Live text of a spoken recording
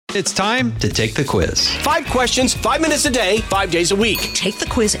It's time to take the quiz. 5 questions, 5 minutes a day, 5 days a week. Take the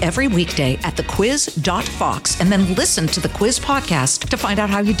quiz every weekday at thequiz.fox and then listen to the quiz podcast to find out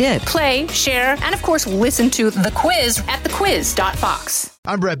how you did. Play, share, and of course, listen to the quiz at thequiz.fox.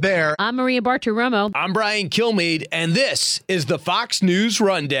 I'm Brett Baer. I'm Maria Bartiromo. I'm Brian Kilmeade, and this is the Fox News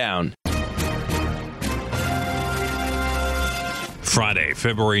Rundown. Friday,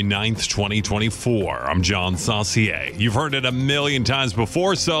 February 9th, 2024. I'm John Saucier. You've heard it a million times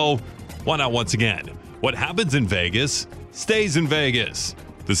before, so why not once again? What happens in Vegas stays in Vegas.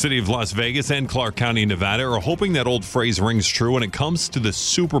 The city of Las Vegas and Clark County, Nevada are hoping that old phrase rings true when it comes to the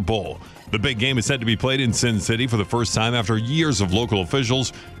Super Bowl. The big game is set to be played in Sin City for the first time after years of local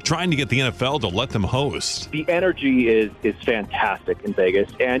officials trying to get the NFL to let them host. The energy is fantastic in Vegas.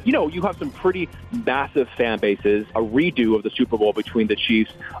 And, you have some pretty massive fan bases, a redo of the Super Bowl between the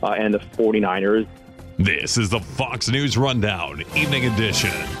Chiefs and the 49ers. This is the Fox News Rundown, Evening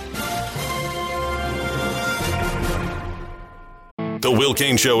Edition. The Will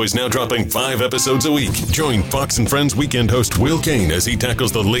Cain Show is now dropping 5 episodes a week. Join Fox and Friends weekend host Will Cain as he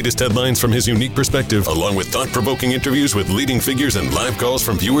tackles the latest headlines from his unique perspective, along with thought-provoking interviews with leading figures and live calls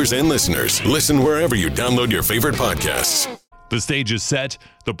from viewers and listeners. Listen wherever you download your favorite podcasts. The stage is set,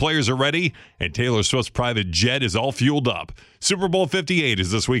 the players are ready, and Taylor Swift's private jet is all fueled up. Super Bowl 58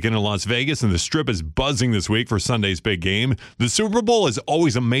 is this weekend in Las Vegas, and the Strip is buzzing this week for Sunday's big game. The Super Bowl is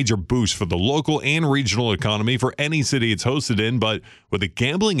always a major boost for the local and regional economy for any city it's hosted in, but with the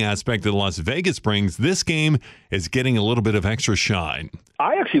gambling aspect that Las Vegas brings, this game is getting a little bit of extra shine.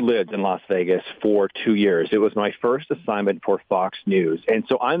 I actually lived in Las Vegas for 2 years. It was my first assignment for Fox News. And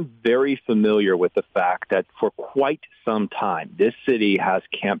so I'm very familiar with the fact that for quite some time, this city has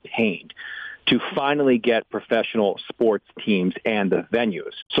campaigned to finally get professional sports teams and the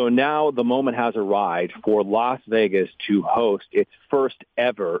venues. So now the moment has arrived for Las Vegas to host its first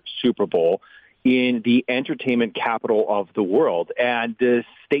ever Super Bowl in the entertainment capital of the world. And the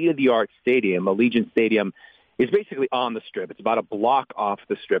state-of-the-art stadium, Allegiant Stadium, is basically on the Strip. It's about a block off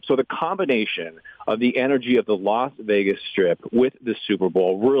the Strip. So the combination of the energy of the Las Vegas Strip with the Super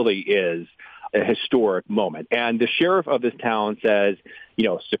Bowl really is a historic moment. And the sheriff of this town says,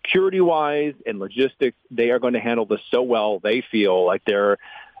 security-wise and logistics, they are going to handle this so well, they feel like they're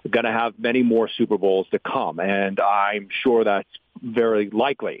going to have many more Super Bowls to come. And I'm sure that's very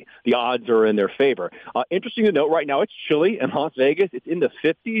likely. The odds are in their favor. Interesting to note, right now it's chilly in Las Vegas. It's in the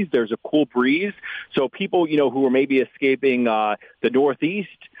 50s. There's a cool breeze. So people, who are maybe escaping the Northeast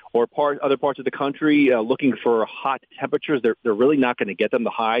or other parts of the country looking for hot temperatures, they're really not going to get them. The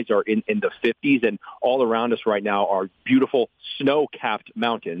highs are in the 50s, and all around us right now are beautiful snow-capped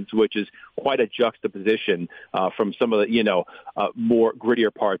mountains, which is quite a juxtaposition from some of the, more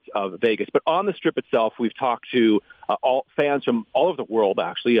grittier parts of Vegas. But on the Strip itself, we've talked to all fans from all over the world,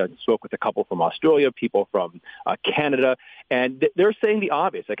 actually. I spoke with a couple from Australia, people from Canada, and they're saying the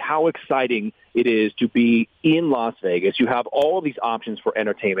obvious, like how exciting it is to be in Las Vegas. You have all of these options for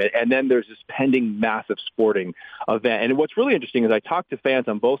entertainment, and then there's this pending massive sporting event. And what's really interesting is I talked to fans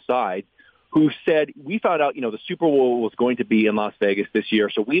on both sides who said, we found out, the Super Bowl was going to be in Las Vegas this year,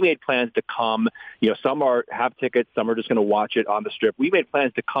 so we made plans to come. Some have tickets, some are just going to watch it on the Strip. We made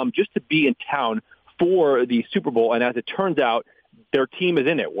plans to come just to be in town for the Super Bowl, and as it turns out, their team is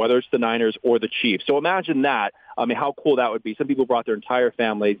in it, whether it's the Niners or the Chiefs. So imagine that. I mean, how cool that would be. Some people brought their entire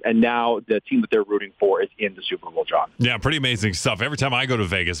families, and now the team that they're rooting for is in the Super Bowl, John. Yeah, pretty amazing stuff. Every time I go to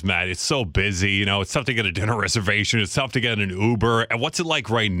Vegas, Matt, it's so busy. It's tough to get a dinner reservation. It's tough to get an Uber. And what's it like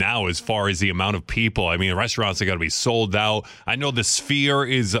right now as far as the amount of people? I mean, restaurants are going to be sold out. I know the Sphere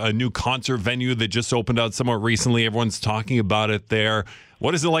is a new concert venue that just opened out somewhat recently. Everyone's talking about it there.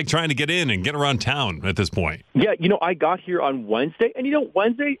 What is it like trying to get in and get around town at this point? Yeah, I got here on Wednesday, and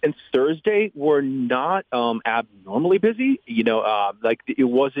Wednesday and Thursday were not abnormally busy. It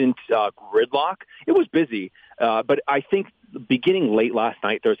wasn't gridlock. It was busy, but I think beginning late last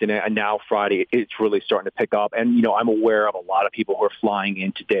night, Thursday night, and now Friday, it's really starting to pick up. And, I'm aware of a lot of people who are flying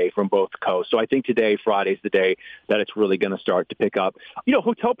in today from both coasts. So I think today, Friday's the day that it's really going to start to pick up.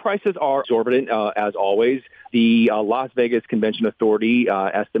 Hotel prices are exorbitant, as always. The Las Vegas Convention Authority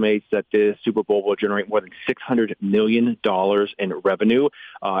estimates that the Super Bowl will generate more than $600 million in revenue,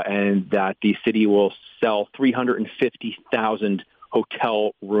 and that the city will sell 350,000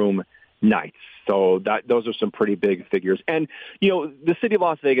 hotel room nights. So those are some pretty big figures. And, the city of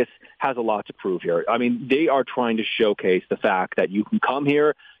Las Vegas has a lot to prove here. I mean, they are trying to showcase the fact that you can come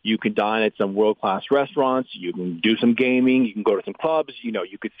here, you can dine at some world-class restaurants, you can do some gaming, you can go to some clubs,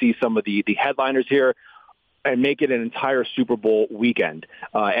 you could see some of the headliners here. and make it an entire Super Bowl weekend.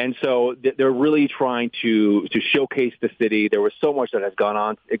 And so they're really trying to showcase the city. There was so much that has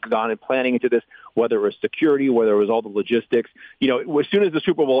gone in planning into this, whether it was security, whether it was all the logistics. As soon as the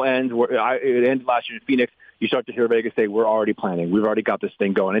Super Bowl ends, it ended last year in Phoenix, you start to hear Vegas say, we're already planning. We've already got this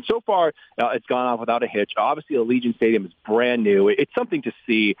thing going. And so far, it's gone off without a hitch. Obviously, Allegiant Stadium is brand new. It's something to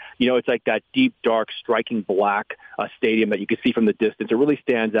see. It's like that deep, dark, striking black stadium that you can see from the distance. It really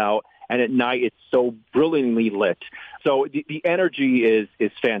stands out. And at night, it's so brilliantly lit. So the energy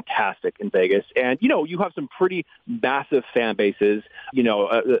is fantastic in Vegas. And, you have some pretty massive fan bases, a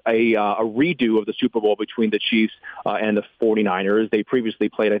redo of the Super Bowl between the Chiefs and the 49ers. They previously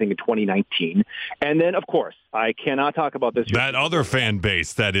played, I think, in 2019. And then, of course, I cannot talk about this. That other fan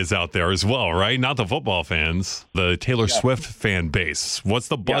base that is out there as well, right? Not the football fans, the Taylor Swift fan base. What's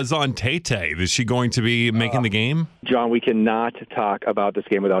the buzz on Tay-Tay? Is she going to be making the game? John, we cannot talk about this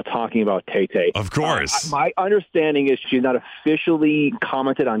game without talking about Tay-Tay. Of course. My understanding is she's not officially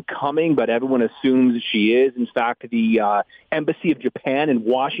commented on coming, but everyone assumes she is. In fact, the Embassy of Japan in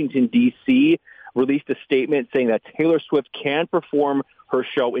Washington, D.C. released a statement saying that Taylor Swift can perform her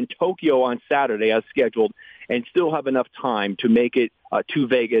show in Tokyo on Saturday as scheduled and still have enough time to make it to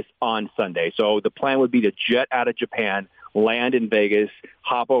Vegas on Sunday. So the plan would be to jet out of Japan, land in Vegas,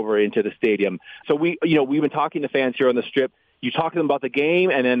 hop over into the stadium. So we've been talking to fans here on the Strip. You talk to them about the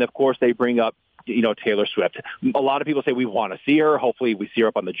game, and then, of course, they bring up, Taylor Swift. A lot of people say we want to see her. Hopefully we see her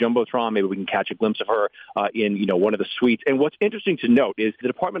up on the Jumbotron. Maybe we can catch a glimpse of her in, one of the suites. And what's interesting to note is the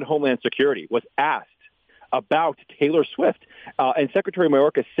Department of Homeland Security was asked about Taylor Swift. And Secretary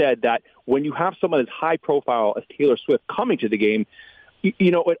Mayorkas said that when you have someone as high profile as Taylor Swift coming to the game,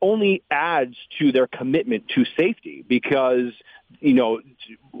 it only adds to their commitment to safety because,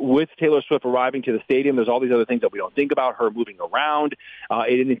 with Taylor Swift arriving to the stadium, there's all these other things that we don't think about, her moving around.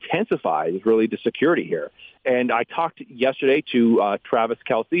 It intensifies really the security here. And I talked yesterday to Travis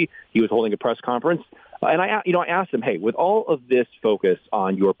Kelce. He was holding a press conference. And I asked him, hey, with all of this focus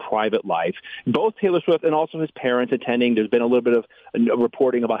on your private life, both Taylor Swift and also his parents attending, there's been a little bit of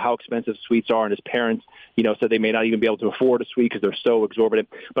reporting about how expensive suites are, and his parents, said they may not even be able to afford a suite because they're so exorbitant.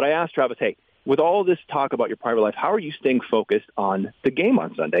 But I asked Travis, hey, with all this talk about your private life, how are you staying focused on the game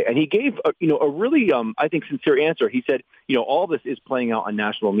on Sunday? And he gave, a really, I think, sincere answer. He said, all this is playing out on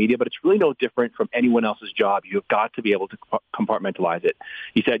national media, but it's really no different from anyone else's job. You've got to be able to compartmentalize it.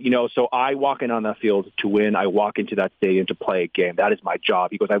 He said, so I walk in on that field to win. I walk into that stadium to play a game. That is my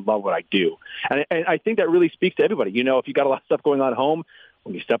job. He goes, I love what I do. And I think that really speaks to everybody. If you got a lot of stuff going on at home,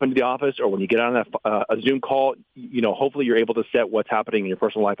 when you step into the office or when you get on a Zoom call, hopefully you're able to set what's happening in your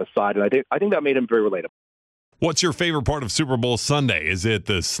personal life aside. And I think that made him very relatable. What's your favorite part of Super Bowl Sunday? Is it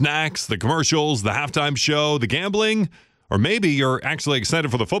the snacks, the commercials, the halftime show, the gambling? Or maybe you're actually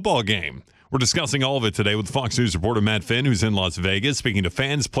excited for the football game? We're discussing all of it today with Fox News reporter Matt Finn, who's in Las Vegas, speaking to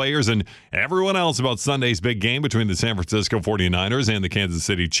fans, players, and everyone else about Sunday's big game between the San Francisco 49ers and the Kansas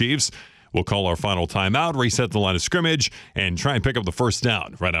City Chiefs. We'll call our final timeout, reset the line of scrimmage, and try and pick up the first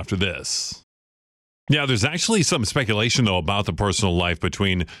down right after this. Yeah, there's actually some speculation, though, about the personal life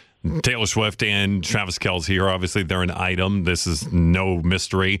between Taylor Swift and Travis Kelce here. Obviously, they're an item. This is no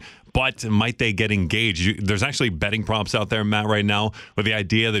mystery. But might they get engaged? There's actually betting props out there, Matt, right now, with the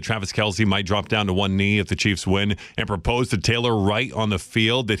idea that Travis Kelce might drop down to one knee if the Chiefs win and propose to Taylor right on the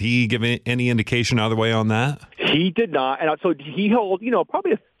field. Did he give any indication either way on that? He did not. And so he held,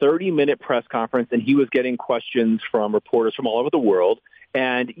 probably a 30-minute press conference, and he was getting questions from reporters from all over the world.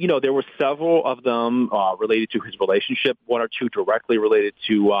 And, there were several of them related to his relationship, one or two directly related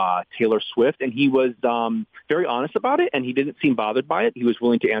to Taylor Swift. And he was very honest about it, and he didn't seem bothered by it. He was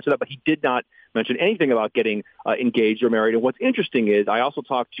willing to answer that, but he did not mention anything about getting engaged or married. And what's interesting is I also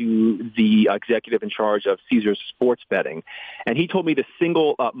talked to the executive in charge of Caesars Sports Betting, and he told me the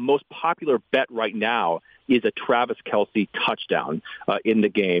single most popular bet right now is a Travis Kelce touchdown in the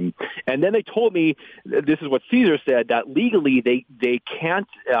game. And then they told me, this is what Caesar said, that legally they can't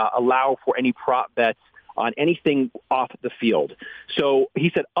allow for any prop bets on anything off the field. So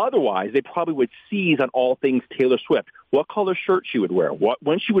he said otherwise they probably would seize on all things Taylor Swift, what color shirt she would wear,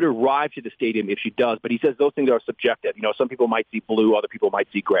 when she would arrive to the stadium if she does. But he says those things are subjective. Some people might see blue, other people might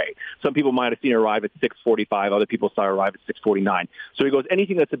see gray. Some people might have seen her arrive at 6:45, other people saw her arrive at 6:49. So he goes,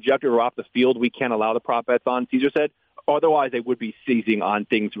 anything that's subjective or off the field, we can't allow the prop bets on, Caesar said. Otherwise, they would be seizing on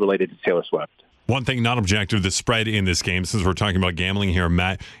things related to Taylor Swift. One thing not objective, the spread in this game, since we're talking about gambling here,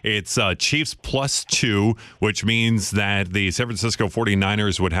 Matt, it's Chiefs +2, which means that the San Francisco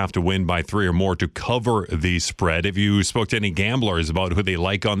 49ers would have to win by 3 or more to cover the spread. If you spoke to any gamblers about who they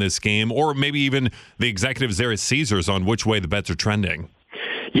like on this game, or maybe even the executives there at Caesars on which way the bets are trending.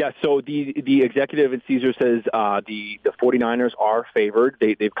 Yeah, so the executive at Caesar says the 49ers are favored.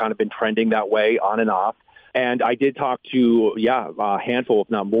 They've kind of been trending that way on and off. And I did talk to, a handful, if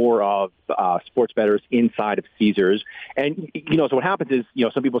not more, of sports bettors inside of Caesars. And, so what happens is,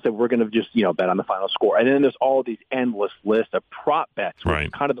 some people say we're going to just, bet on the final score. And then there's all these endless lists of prop bets, which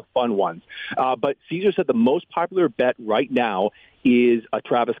is kind of the fun ones. But Caesar said the most popular bet right now is a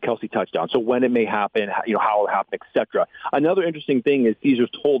Travis Kelce touchdown. So when it may happen, how it'll happen, etc. Another interesting thing is Caesars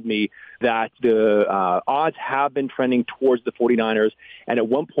told me that the odds have been trending towards the 49ers. And at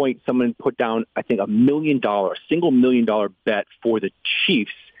one point, someone put down, I think, $1 million bet for the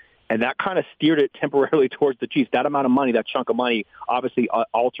Chiefs. And that kind of steered it temporarily towards the Chiefs. That amount of money, that chunk of money, obviously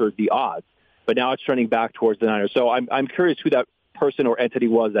altered the odds. But now it's trending back towards the Niners. So I'm curious who that person or entity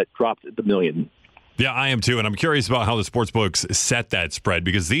was that dropped the million. Yeah, I am too. And I'm curious about how the sportsbooks set that spread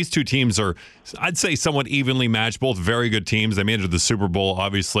because these two teams are, I'd say, somewhat evenly matched. Both very good teams. They made it to the Super Bowl,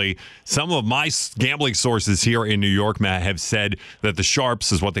 obviously. Some of my gambling sources here in New York, Matt, have said that the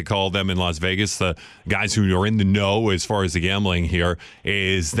Sharps is what they call them in Las Vegas, the guys who are in the know as far as the gambling here,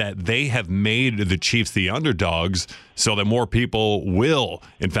 is that they have made the Chiefs the underdogs so that more people will,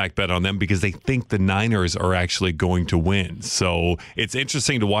 in fact, bet on them because they think the Niners are actually going to win. So it's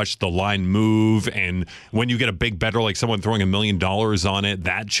interesting to watch the line move. And when you get a big better, like someone throwing $1 million on it,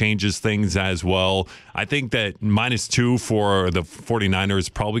 that changes things as well. I think that -2 for the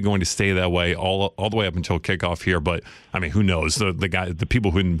 49ers probably going to stay that way all the way up until kickoff here. But, I mean, who knows? The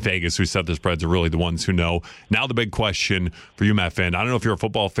people who in Vegas who set the spreads are really the ones who know. Now the big question for you, Matt Finn, I don't know if you're a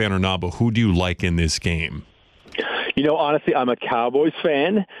football fan or not, but who do you like in this game? Honestly, I'm a Cowboys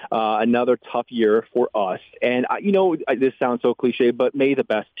fan. Another tough year for us. And, this sounds so cliche, but may the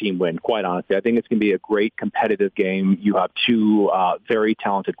best team win, quite honestly. I think it's going to be a great competitive game. You have two very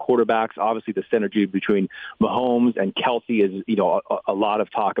talented quarterbacks. Obviously, the synergy between Mahomes and Kelce is, a lot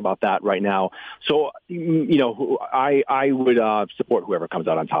of talk about that right now. So, I would support whoever comes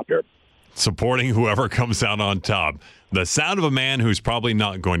out on top here. Supporting whoever comes out on top. The sound of a man who's probably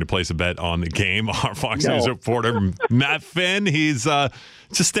not going to place a bet on the game. Our Fox News reporter, Matt Finn, he's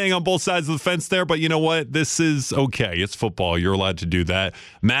just staying on both sides of the fence there. But you know what? This is okay. It's football. You're allowed to do that.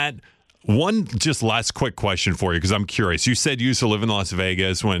 Matt, one just last quick question for you because I'm curious. You said you used to live in Las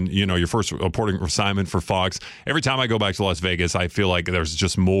Vegas when, your first reporting assignment for Fox. Every time I go back to Las Vegas, I feel like there's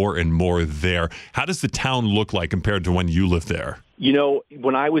just more and more there. How does the town look like compared to when you lived there?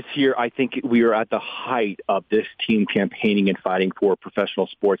 When I was here, I think we were at the height of this team campaigning and fighting for professional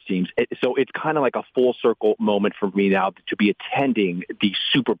sports teams. So it's kind of like a full circle moment for me now to be attending the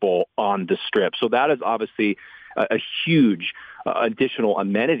Super Bowl on the Strip. So that is obviously a huge additional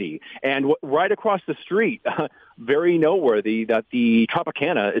amenity. And right across the street, very noteworthy that the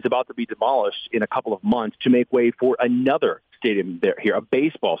Tropicana is about to be demolished in a couple of months to make way for another stadium here, a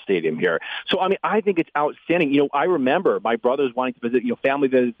baseball stadium here. So, I think it's outstanding. I remember my brothers wanting to visit, family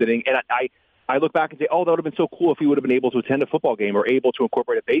visiting, and I look back and say, oh, that would have been so cool if we would have been able to attend a football game or able to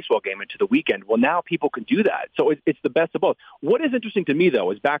incorporate a baseball game into the weekend. Well, now people can do that. So it's the best of both. What is interesting to me,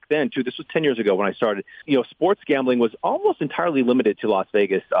 though, is back then, too, this was 10 years ago when I started, sports gambling was almost entirely limited to Las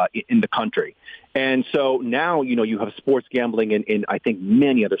Vegas in the country. And so now, you have sports gambling in, I think,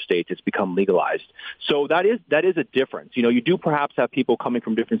 many other states. It's become legalized. So that is a difference. You do perhaps have people coming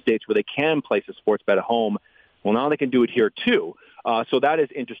from different states where they can place a sports bet at home. Well, now they can do it here, too. So that is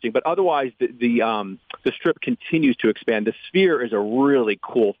interesting. But otherwise, the Strip continues to expand. The Sphere is a really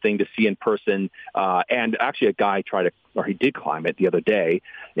cool thing to see in person. And actually a guy he did climb it the other day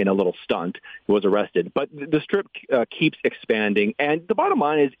in a little stunt. He was arrested. But the Strip keeps expanding. And the bottom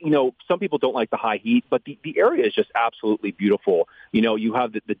line is, some people don't like the high heat, but the area is just absolutely beautiful. You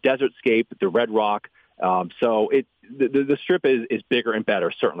have the desert scape, the Red Rock. So the Strip is bigger and better,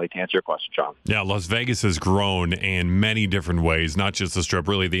 certainly, to answer your question, John. Yeah, Las Vegas has grown in many different ways, not just the Strip,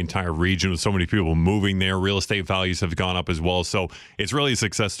 really the entire region with so many people moving there. Real estate values have gone up as well. So it's really a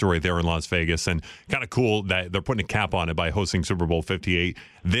success story there in Las Vegas, and kind of cool that they're putting a cap on it by hosting Super Bowl 58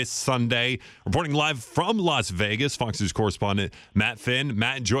 this Sunday. Reporting live from Las Vegas, Fox News correspondent Matt Finn.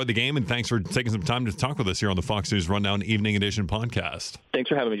 Matt, enjoyed the game, and thanks for taking some time to talk with us here on the Fox News Rundown Evening Edition podcast. Thanks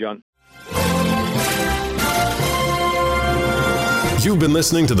for having me, John. You've been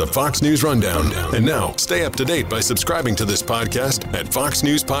listening to the Fox News Rundown. And now, stay up to date by subscribing to this podcast at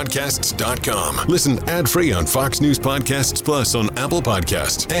foxnewspodcasts.com. Listen ad-free on Fox News Podcasts Plus on Apple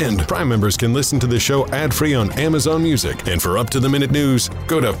Podcasts. And Prime members can listen to the show ad-free on Amazon Music. And for up-to-the-minute news,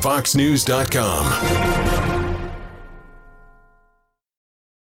 go to foxnews.com.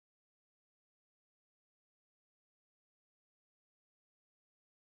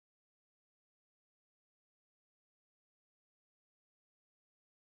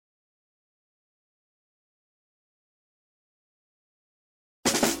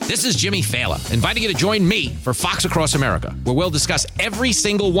 This is Jimmy Fallon, inviting you to join me for Fox Across America, where we'll discuss every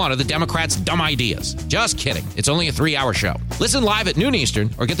single one of the Democrats' dumb ideas. Just kidding. It's only a 3-hour show. Listen live at noon Eastern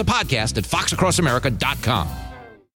or get the podcast at foxacrossamerica.com.